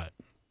with God,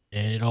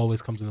 and it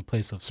always comes in the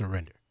place of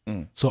surrender.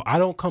 So I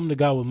don't come to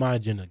God with my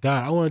agenda.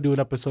 God, I want to do an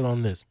episode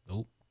on this.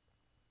 Nope.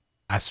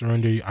 I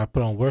surrender. I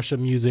put on worship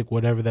music,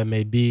 whatever that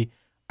may be.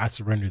 I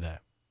surrender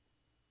that.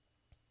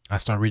 I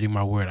start reading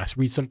my word. I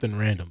read something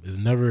random. It's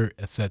never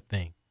a set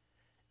thing.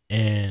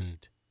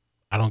 and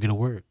I don't get a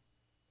word.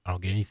 I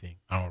don't get anything.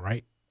 I don't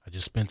write. I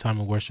just spend time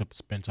in worship,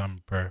 spend time in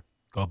prayer,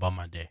 go about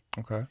my day.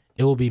 Okay.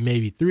 It will be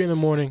maybe 3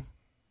 a.m,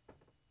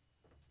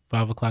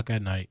 5 o'clock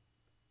at night,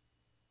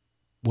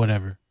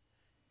 whatever.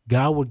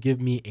 God would give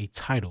me a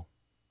title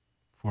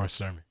for a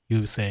sermon. He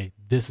would say,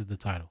 this is the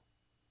title.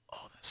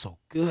 Oh, that's so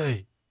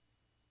good.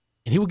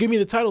 And he would give me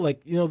the title, like,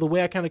 you know, the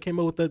way I kind of came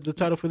up with the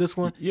title for this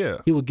one. Yeah.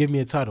 He would give me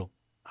a title.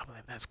 I'm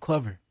like, that's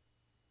clever.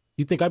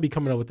 You think I'd be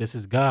coming up with this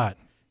as God?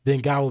 Then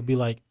God would be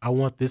like, I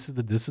want this is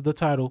the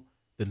title.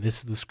 Then this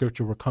is the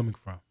scripture we're coming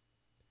from.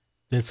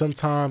 Then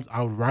sometimes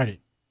I would write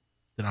it.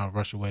 Then I would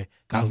rush away.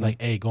 God was like,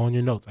 hey, go on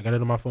your notes. I got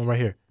it on my phone right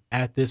here.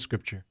 Add this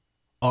scripture.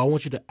 Oh, I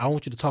want you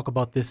to talk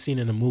about this scene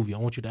in a movie. I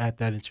want you to add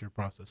that into your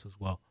process as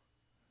well.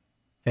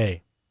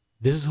 Hey,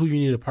 this is who you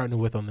need to partner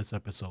with on this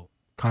episode.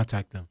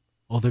 Contact them.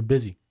 Oh, they're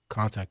busy.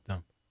 Contact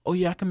them. Oh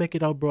yeah, I can make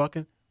it out, bro. I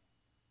can.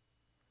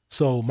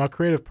 So my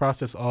creative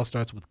process all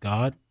starts with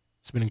God,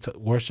 spending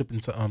worship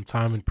and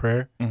time in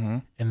prayer,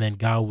 and then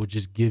God will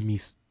just give me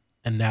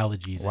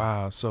analogies.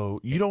 Wow. So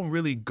you don't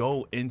really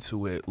go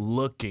into it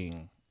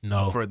looking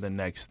for the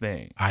next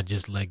thing. I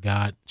just let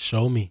God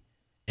show me.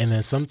 And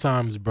then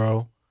sometimes,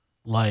 bro,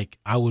 like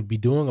I would be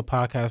doing a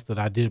podcast that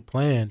I did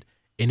planned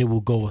and it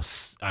will go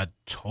a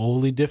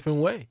totally different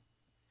way.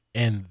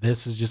 And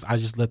this is I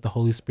just let the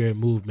Holy Spirit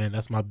move, man.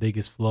 That's my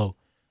biggest flow.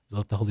 Is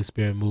let the Holy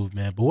Spirit move,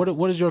 man. But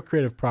what is your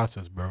creative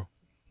process, bro?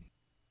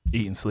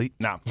 Eat and sleep?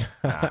 Nah.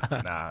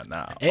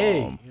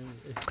 Hey.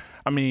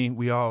 I mean,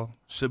 we all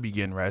should be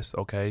getting rest,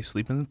 okay?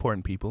 Sleep is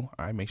important, people.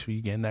 All right, make sure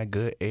you're getting that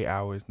good 8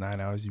 hours,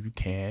 9 hours if you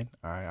can.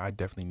 All right, I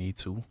definitely need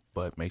to,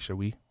 but make sure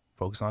we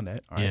focus on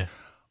that. All right?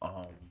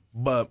 Yeah.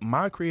 But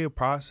my creative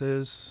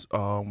process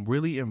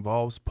really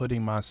involves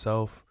putting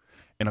myself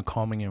in a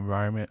calming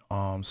environment.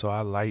 So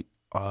I like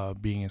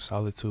being in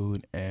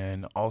solitude,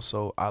 and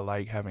also I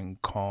like having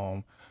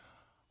calm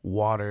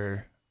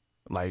water,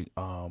 like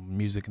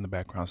music in the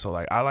background. So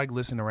like I like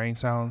listening to rain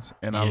sounds,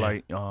 and I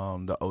like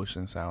the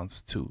ocean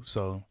sounds too.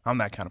 So I'm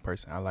that kind of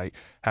person. I like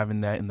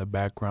having that in the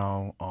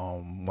background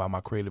while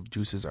my creative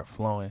juices are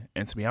flowing.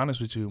 And to be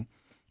honest with you,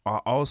 I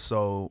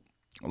also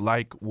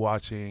like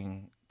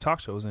watching talk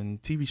shows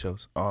and TV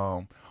shows,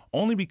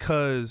 only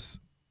because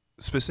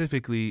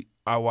specifically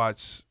I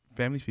watch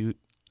Family Feud,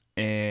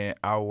 and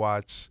I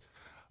watch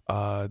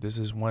this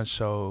is one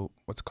show,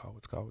 what's it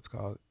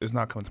called? It's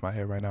not coming to my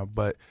head right now,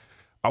 but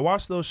I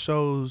watch those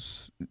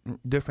shows,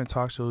 different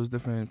talk shows,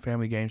 different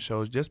family game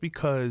shows, just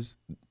because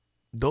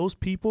those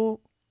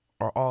people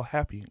are all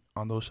happy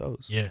on those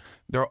shows. Yeah.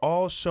 They're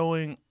all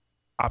showing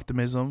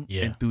optimism,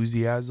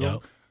 enthusiasm,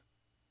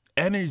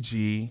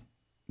 energy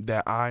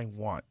that I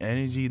want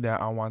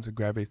to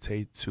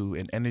gravitate to,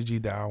 and energy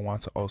that I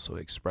want to also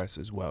express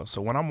as well.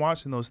 So when I'm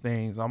watching those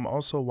things, I'm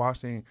also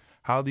watching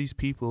how these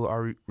people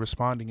are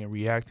responding and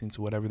reacting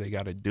to whatever they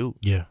got to do.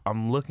 Yeah.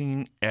 I'm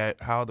looking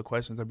at how the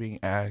questions are being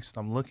asked.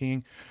 I'm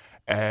looking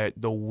at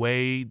the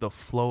way the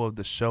flow of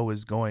the show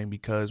is going,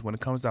 because when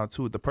it comes down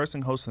to it, the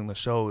person hosting the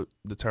show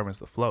determines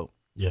the flow.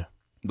 Yeah.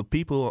 The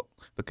people,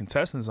 the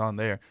contestants on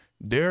there,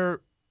 they're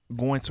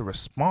going to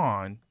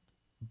respond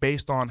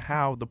based on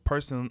how the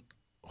person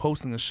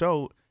hosting the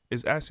show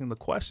is asking the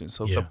question.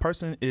 So if the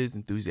person is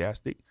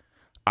enthusiastic,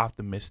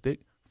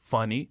 optimistic,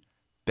 funny,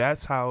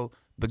 that's how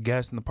the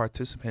guests and the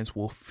participants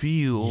will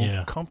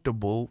feel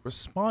comfortable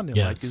responding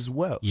like as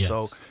well.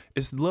 So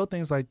it's little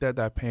things like that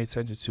I pay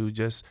attention to,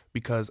 just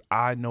because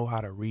I know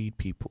how to read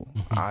people.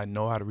 I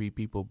know how to read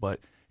people, but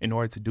in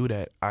order to do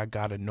that, I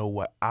got to know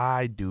what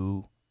I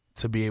do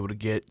to be able to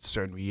get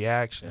certain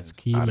reactions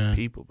out of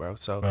people, bro.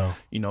 So,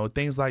 you know,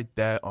 things like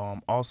that.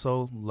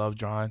 Also love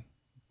drawing.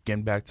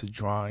 Getting back to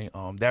drawing,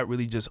 that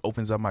really just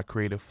opens up my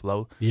creative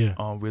flow.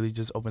 Really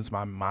just opens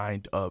my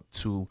mind up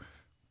to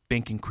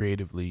thinking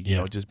creatively, you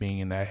know, just being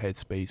in that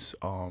headspace.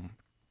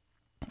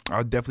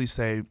 I'll definitely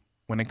say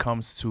when it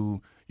comes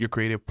to your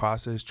creative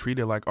process, treat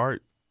it like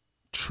art.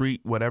 Treat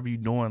whatever you're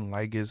doing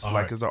like it's an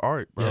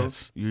art, bro.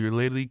 You're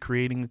literally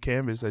creating a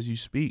canvas as you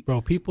speak.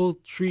 Bro, people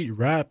treat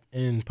rap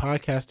and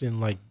podcasting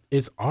like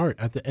it's art.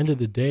 At the end of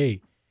the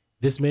day,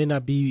 this may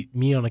not be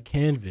me on a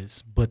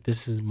canvas, but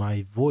this is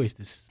my voice.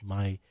 This is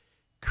my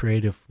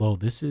creative flow.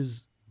 This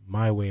is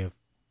my way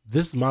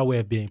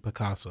of being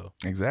Picasso.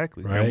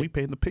 Exactly. Right? And we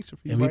paint the picture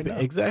for you right now.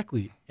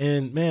 Exactly.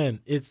 And man,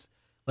 it's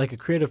like a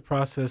creative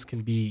process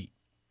can be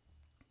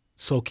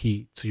so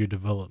key to your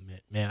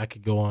development. Man, I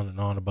could go on and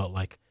on about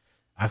like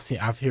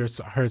I've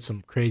heard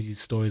some crazy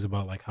stories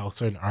about like how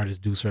certain artists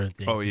do certain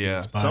things. Oh yeah.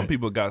 Some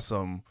people got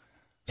some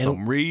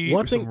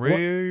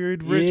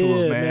weird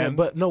rituals, man.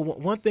 But no,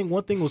 one thing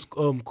was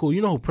cool.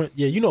 You know who Prince?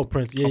 Yeah, you know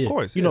Prince. Yeah, of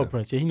course. You know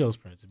Prince. Yeah, he knows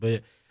Prince.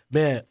 But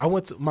man,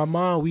 my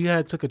mom. We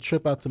took a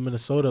trip out to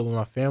Minnesota with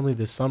my family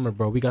this summer,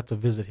 bro. We got to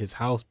visit his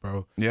house,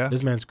 bro. Yeah,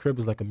 this man's crib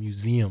is like a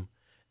museum.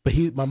 But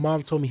my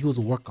mom told me he was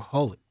a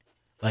workaholic.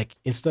 Like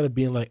instead of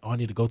being like, oh, I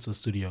need to go to the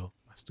studio.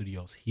 My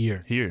studio's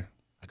here.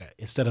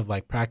 Instead of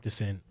like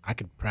practicing, I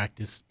could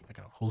practice. I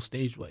got a whole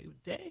stage. Like,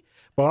 dang.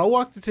 But when I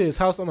walked into his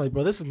house, I'm like,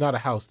 bro, this is not a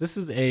house. This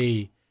is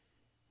a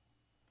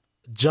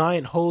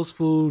giant Whole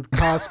Foods,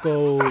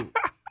 Costco,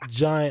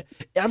 giant.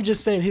 I'm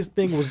just saying his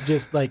thing was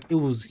just like, it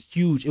was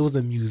huge. It was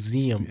a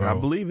museum, bro. I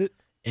believe it.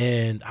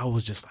 And I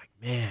was just like,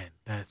 man,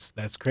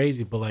 that's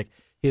crazy. But like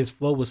his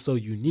flow was so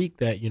unique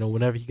that, you know,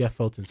 whenever he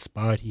felt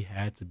inspired, he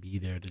had to be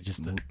there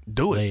to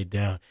Do lay it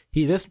down.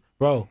 This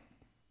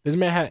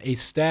man had a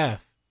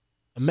staff.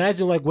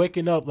 Imagine like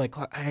waking up like,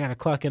 I gotta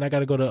clock in, I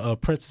gotta go to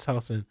Prince's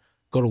house and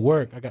go to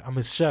work. I'm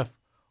his chef,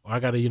 or I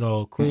gotta, you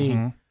know, clean.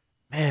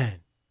 Mm-hmm. Man,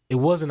 it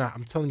wasn't.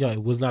 I'm telling y'all,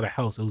 it was not a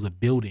house. It was a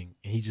building,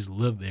 and he just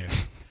lived there.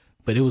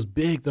 But it was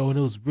big though, and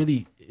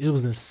it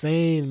was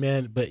insane,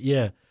 man. But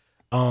yeah,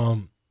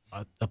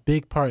 a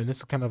big part, and this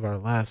is kind of our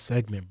last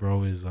segment,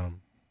 bro, is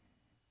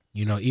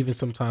you know, even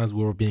sometimes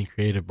when we're being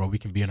creative, bro, we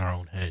can be in our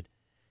own head,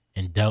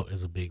 and doubt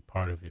is a big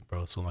part of it,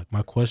 bro. So like,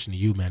 my question to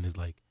you, man, is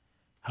like,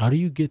 how do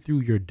you get through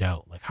your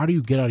doubt? Like, how do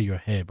you get out of your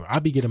head, bro? I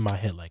be getting in my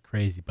head like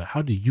crazy, but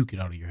how do you get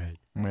out of your head?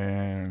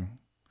 Man,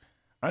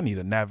 I need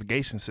a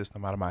navigation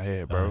system out of my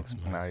head, bro. Thanks,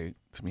 man. Like,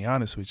 to be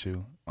honest with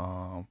you,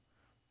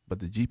 but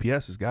the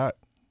GPS is God.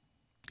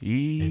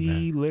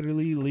 He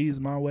literally leads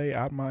my way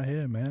out of my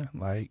head, man.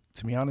 Like,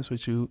 to be honest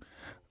with you,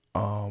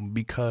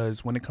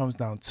 because when it comes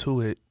down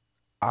to it,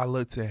 I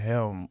look to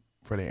him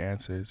for the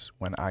answers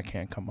when I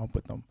can't come up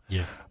with them.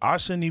 Yeah. I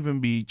shouldn't even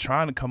be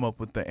trying to come up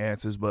with the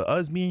answers, but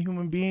us being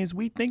human beings,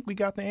 we think we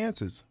got the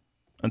answers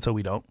until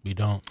we don't. We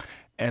don't.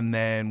 And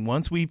then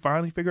once we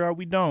finally figure out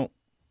we don't,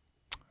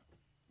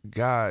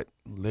 God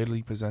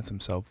literally presents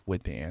himself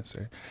with the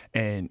answer.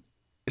 And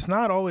it's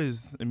not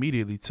always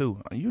immediately,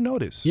 too. You know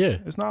this. Yeah.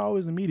 It's not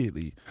always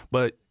immediately.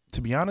 But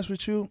to be honest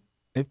with you,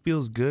 it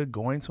feels good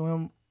going to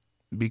him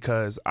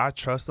because I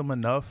trust him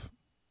enough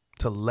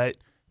to let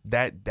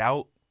that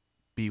doubt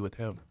be with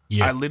him.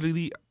 Yeah. I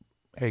literally,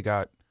 hey,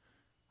 God,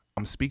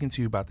 I'm speaking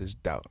to you about this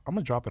doubt. I'm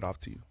going to drop it off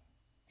to you.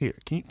 Here,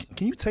 can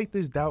you take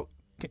this doubt?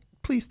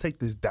 Please take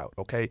this doubt,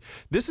 okay?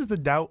 This is the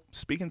doubt,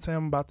 speaking to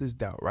him about this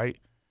doubt, right?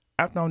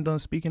 After I'm done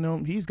speaking to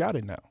him, he's got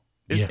it now.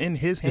 It's in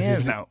his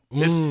hands now.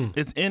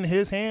 It's in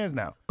his hands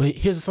now. But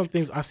here's some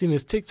things I seen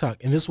this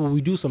TikTok, and this is what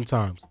we do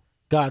sometimes.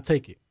 God,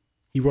 take it.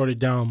 He wrote it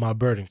down, my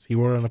burdens. He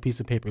wrote it on a piece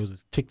of paper. It was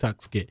a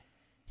TikTok skit.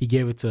 He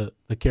gave it to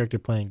the character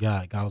playing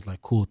God. God was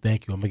like, cool,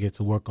 thank you. I'm going to get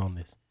to work on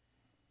this.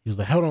 He was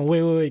like, hold on,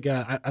 wait,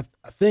 God.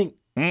 I think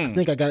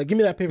I got it. Give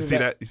me that paper.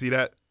 You see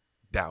that?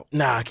 Doubt.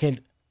 Nah, I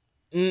can't.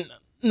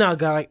 Nah,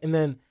 God. And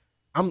then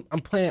I'm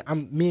playing.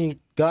 Me and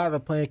God are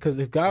playing because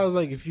if God was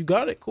like, if you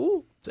got it,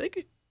 cool, take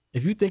it.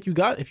 If you think you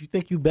got it, if you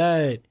think you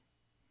bad,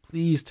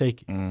 please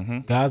take it. Mm-hmm.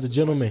 God's a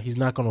gentleman. He's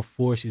not going to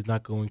force. He's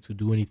not going to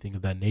do anything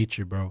of that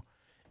nature, bro.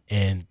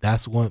 And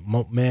that's one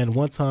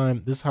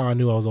time, this is how I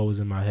knew I was always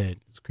in my head.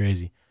 It's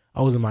crazy.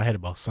 I was in my head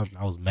about something.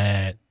 I was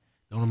mad.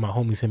 One of my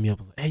homies hit me up.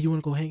 Was like, hey, you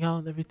want to go hang out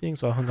and everything?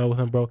 So I hung out with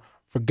him, bro.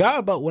 Forgot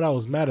about what I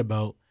was mad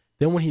about.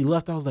 Then when he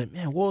left, I was like,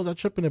 man, what was I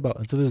tripping about?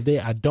 And to this day,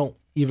 I don't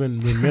even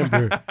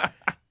remember.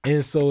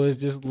 And so it's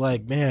just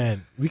like,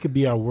 man, we could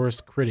be our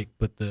worst critic.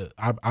 But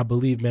I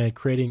believe, man,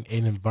 creating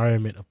an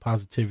environment of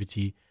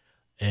positivity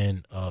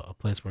and a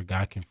place where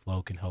God can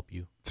flow can help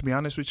you. To be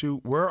honest with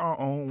you, we're our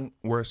own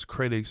worst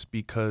critics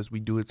because we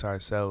do it to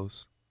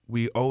ourselves.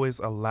 We always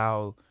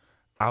allow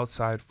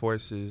outside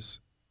forces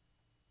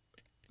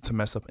to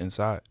mess up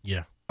inside.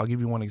 Yeah. I'll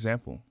give you one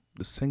example.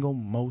 The single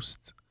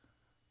most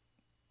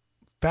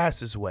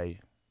fastest way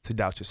to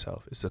doubt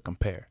yourself is to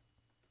compare.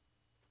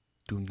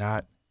 Do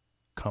not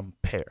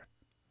compare.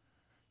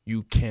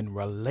 You can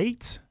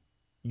relate.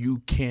 You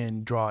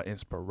can draw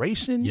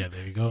inspiration. Yeah,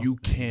 there you go. You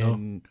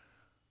can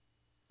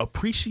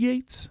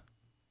appreciate,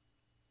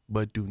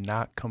 but do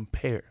not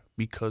compare.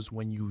 Because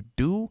when you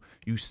do,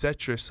 you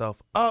set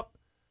yourself up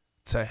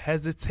to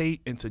hesitate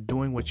into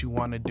doing what you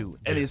want to do.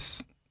 And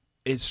it's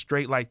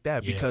straight like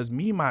that. Because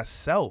me,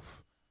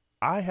 myself,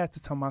 I had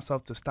to tell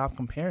myself to stop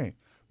comparing.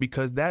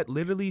 Because that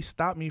literally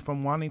stopped me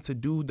from wanting to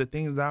do the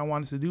things that I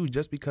wanted to do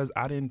just because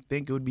I didn't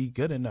think it would be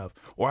good enough.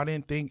 Or I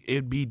didn't think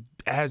it'd be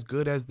as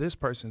good as this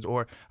person's.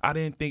 Or I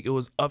didn't think it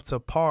was up to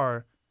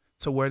par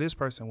to where this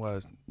person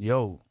was.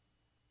 Yo,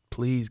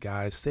 please,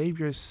 guys, save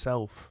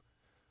yourself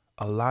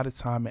a lot of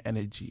time and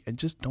energy and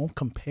just don't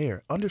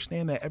compare.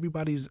 Understand that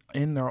everybody's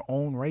in their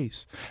own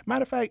race.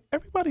 Matter of fact,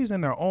 everybody's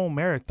in their own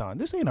marathon.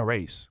 This ain't a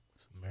race.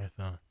 It's a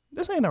marathon.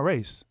 This ain't a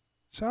race.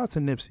 Shout out to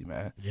Nipsey,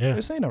 man. Yeah.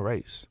 This ain't a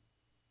race.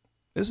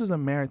 This is a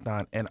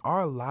marathon, and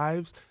our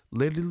lives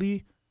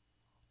literally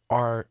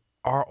are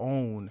our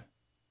own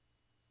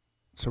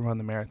to run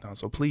the marathon.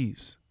 So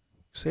please,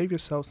 save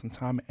yourself some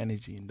time and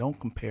energy and don't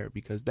compare,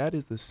 because that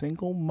is the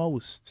single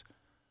most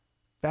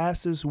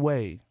fastest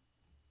way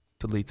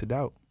to lead to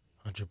doubt.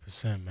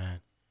 100%,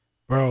 man.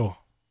 Bro,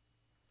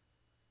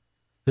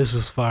 this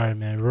was fire,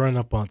 man. We're running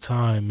up on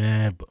time,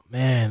 man. But,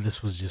 man,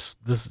 this was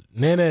just,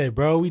 Nene,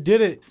 bro, we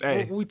did it.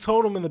 Hey. We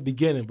told them in the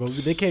beginning, bro.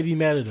 They can't be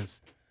mad at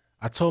us.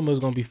 I told them it was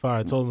going to be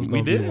fire. I told them it was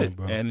going to be one,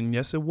 bro. And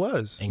yes, it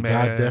was. And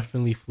man. God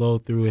definitely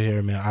flowed through it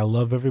here, man. I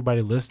love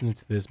everybody listening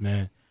to this,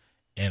 man.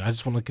 And I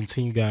just want to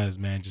continue, guys,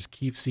 man. Just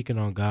keep seeking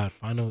on God.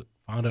 Find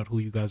out who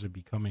you guys are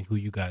becoming, who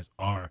you guys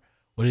are,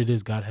 what it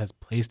is God has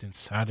placed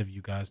inside of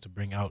you guys to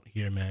bring out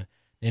here, man.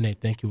 Nene,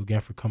 thank you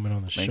again for coming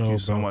on the show. Thank you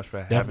so bro. much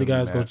for having Definitely, me,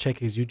 guys, go man. check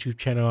his YouTube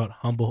channel out,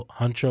 Humble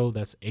Huncho.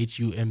 That's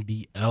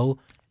HumbleHuncho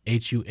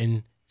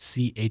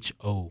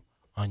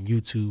on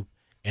YouTube,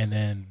 and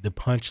then The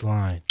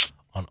Punchline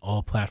on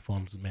all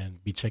platforms. Man,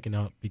 check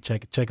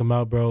him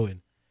out, bro.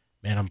 And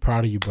man, I'm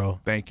proud of you, bro.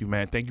 Thank you,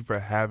 man. Thank you for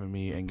having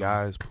me. And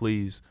guys,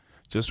 please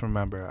just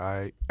remember, all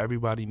right,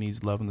 everybody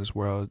needs love in this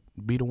world.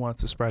 Be the one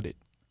to spread it.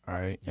 All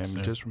right. Yes, and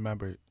sir. just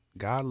remember,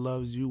 God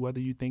loves you whether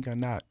you think or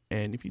not.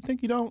 And if you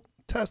think you don't,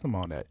 test him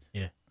on that.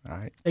 Yeah. All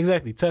right.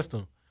 Exactly. Test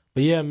them.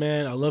 But yeah,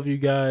 man, I love you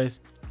guys.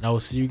 And I will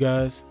see you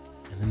guys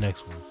in the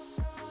next one.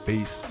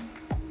 Peace.